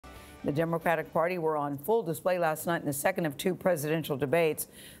The Democratic Party were on full display last night in the second of two presidential debates.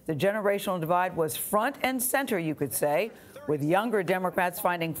 The generational divide was front and center, you could say, with younger Democrats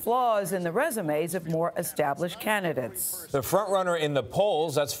finding flaws in the resumes of more established candidates. The frontrunner in the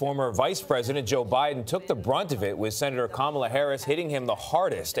polls, that's former Vice President Joe Biden, took the brunt of it, with Senator Kamala Harris hitting him the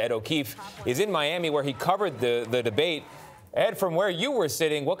hardest. Ed O'Keefe is in Miami, where he covered the debate. Ed, from where you were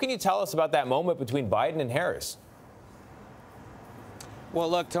sitting, what can you tell us about that moment between Biden and Harris? Well,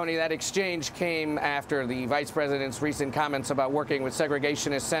 look, Tony, that exchange came after the vice president's recent comments about working with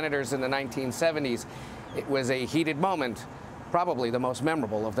segregationist senators in the 1970s. It was a heated moment, probably the most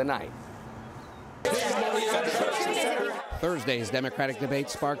memorable of the night. Thursday's Democratic debate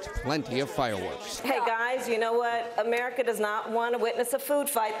sparked plenty of fireworks. Hey, guys, you know what? America does not want to witness a food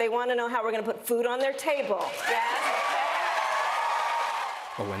fight. They want to know how we're going to put food on their table. Yes?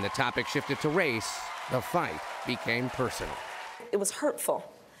 But when the topic shifted to race, the fight became personal. It was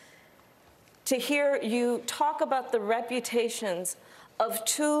hurtful to hear you talk about the reputations of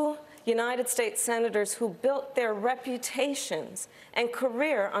two United States senators who built their reputations and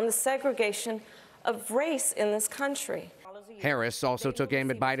career on the segregation of race in this country. Harris also took aim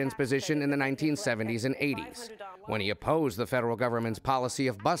at Biden's position in the 1970s and 80s, when he opposed the federal government's policy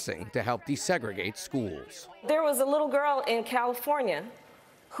of busing to help desegregate schools. There was a little girl in California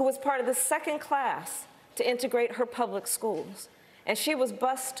who was part of the second class to integrate her public schools, and she was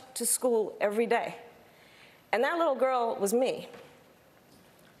bused to school every day. And that little girl was me.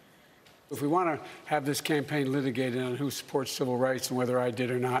 If we want to have this campaign litigated on who supports civil rights and whether I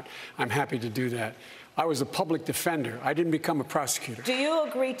did or not, I'm happy to do that. I was a public defender. I didn't become a prosecutor. Do you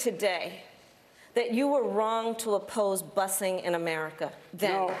agree today that you were wrong to oppose busing in America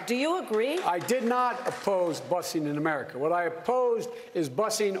then? No. Do you agree? I did not oppose busing in America. What I opposed is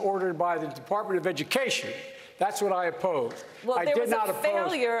busing ordered by the Department of Education. That's what I opposed. Well, I there did was not a oppose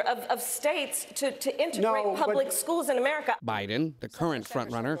failure of states to integrate public schools in America. Biden, the current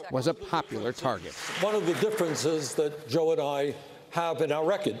frontrunner, was a popular target. One of the differences that Joe and I have in our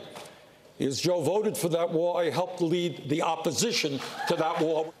record is Joe voted for that war. I helped lead the opposition to that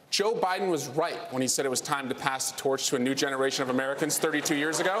war. Joe Biden was right when he said it was time to pass the torch to a new generation of Americans 32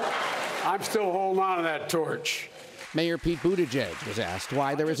 years ago. I'm still holding on to that torch. Mayor Pete Buttigieg was asked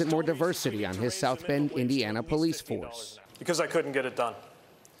why there isn't more diversity on his South Bend, Indiana police force. Because I couldn't get it done.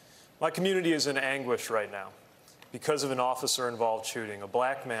 My community is in anguish right now because of an officer-involved shooting, a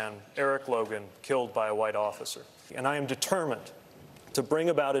black man, Eric Logan, killed by a white officer. And I am determined to bring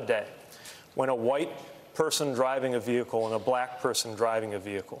about a day when a white person driving a vehicle and a black person driving a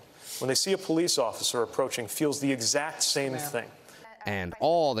vehicle, when they see a police officer approaching, feels the exact same thing. And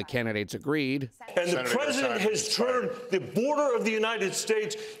all the candidates agreed. And the president has turned the border of the United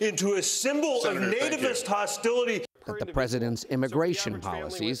States into a symbol of nativist hostility. That the president's immigration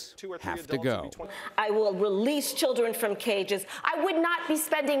policies have to go. I will release children from cages. I would not be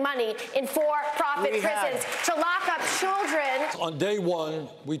spending money in for-profit prisons to lock up children. On day one,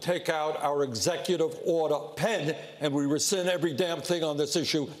 we take out our executive order pen and we rescind every damn thing on this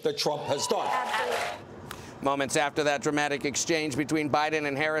issue that Trump has done. Moments after that dramatic exchange between Biden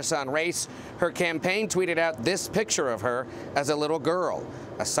and Harris on race, her campaign tweeted out this picture of her as a little girl,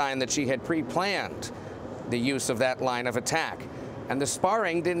 a sign that she had pre-planned the use of that line of attack. And the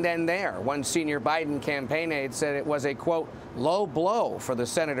sparring didn't end there. One senior Biden campaign aide said it was a, quote, low blow for the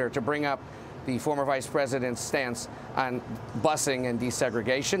senator to bring up the former vice president's stance on busing and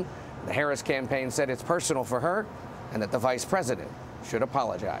desegregation. The Harris campaign said it's personal for her and that the vice president should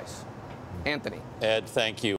apologize. Anthony. Ed, thank you.